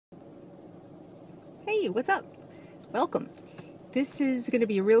Hey, what's up? Welcome. This is going to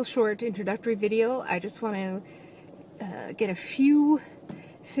be a real short introductory video. I just want to get a few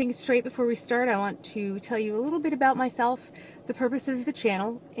things straight before we start. I want to tell you a little bit about myself, the purpose of the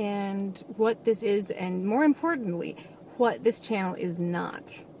channel, and what this is, and more importantly, what this channel is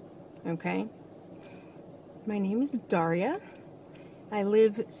not. Okay? My name is Daria. I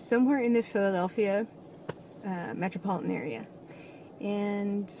live somewhere in the Philadelphia metropolitan area.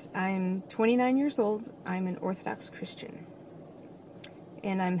 And I'm 29 years old. I'm an Orthodox Christian.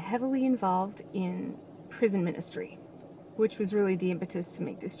 And I'm heavily involved in prison ministry, which was really the impetus to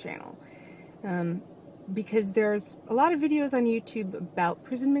make this channel. Because there's a lot of videos on YouTube about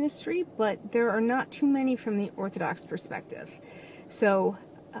prison ministry, but there are not too many from the Orthodox perspective. So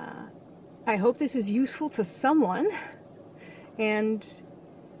I hope this is useful to someone, and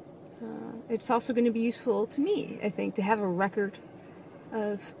it's also going to be useful to me, I think, to have a record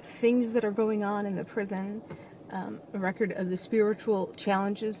of things that are going on in the prison, a record of the spiritual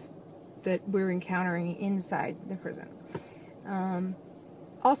challenges that we're encountering inside the prison.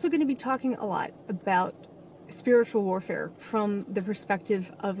 Also going to be talking a lot about spiritual warfare from the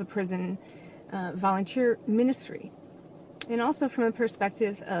perspective of a prison volunteer ministry, and also from a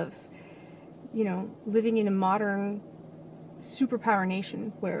perspective of, you know, living in a modern superpower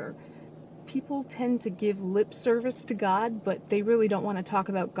nation where people tend to give lip service to God, but they really don't want to talk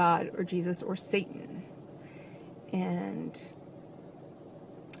about God or Jesus or Satan. And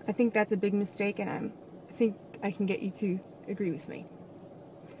I think that's a big mistake, and I think I can get you to agree with me.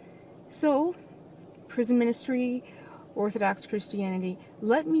 So, prison ministry, Orthodox Christianity,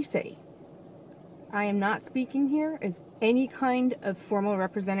 let me say, I am not speaking here as any kind of formal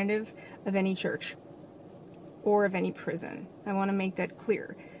representative of any church or of any prison. I want to make that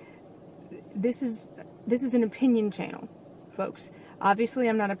clear. This is an opinion channel, folks. Obviously,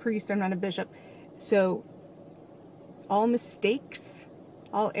 I'm not a priest, I'm not a bishop, so all mistakes,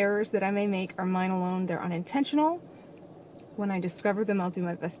 all errors that I may make are mine alone. They're unintentional. When I discover them, I'll do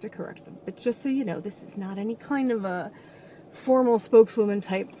my best to correct them. But just so you know, this is not any kind of a formal spokeswoman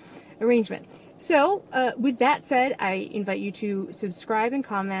type arrangement. So, with that said, I invite you to subscribe and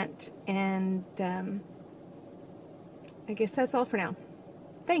comment, and I guess that's all for now.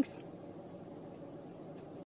 Thanks.